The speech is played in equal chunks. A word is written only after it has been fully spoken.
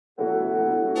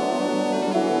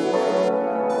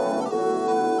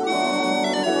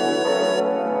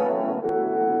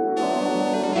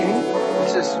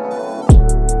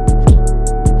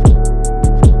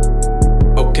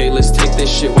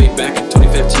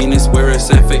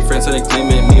said fake friends and they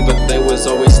claiming me, but they was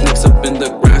always snakes up in the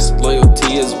grass.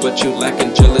 Loyalty is what you lack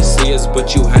and jealousy is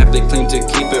what you have. They claim to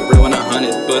keep it real and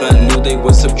 100, but I knew they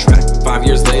would subtract. 5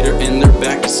 years later and they're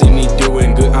back, see me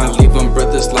doing good, I leave them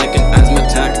breathless like an asthma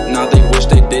attack. Now they wish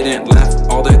they didn't laugh,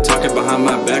 all that talking behind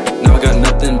my back. Now I got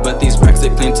nothing but these racks, they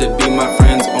claim to be my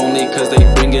friends only cause they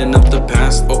bringing up the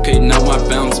past. Okay, now I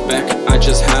bounce back, I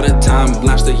just had a time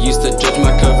lapse. They used to judge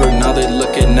my cover, now they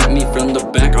looking at me from the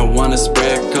back. I wanna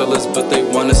spread colors, but they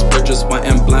wanna spread just white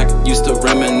and black. Used to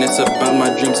reminisce about my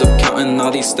dreams of counting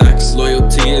all these stacks.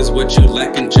 Loyalty is what you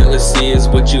lack and jealousy is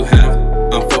what you have.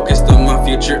 I'm focused on my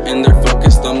future and they're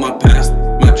focused on my past.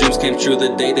 My dreams came true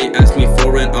the day they asked me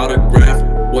for an autograph.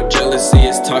 What jealousy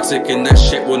is toxic and that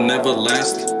shit will never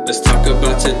last. Let's talk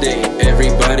about today,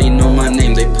 everybody know my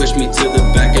name. They pushed me to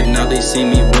the back and now they see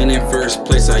me win in first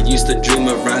place. I used to dream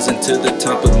of rising to the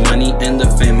top with money and the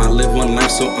fame. I live one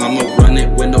life so I'ma run it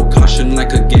with no caution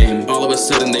like a game. All of a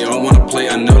sudden they all wanna play,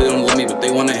 I know they don't love me but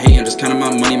they wanna hate. I'm just counting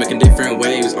my money, making different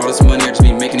waves. All this money I just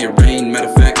be making it rain. Matter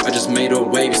of fact, I just made a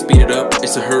wave, speed it up,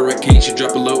 it's a hurricane. She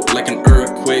drop a low like an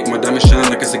earthquake, my diamond shine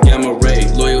like it's a gamma ray.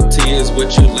 Loyalty is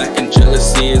what you lack and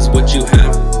jealousy is what you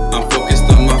have. I'm focused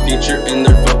on my future and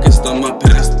they're focused on my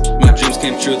past. My dreams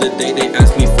came true the day they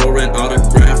asked me for an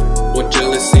autograph. What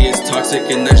jealousy is toxic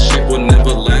and that shit will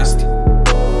never last.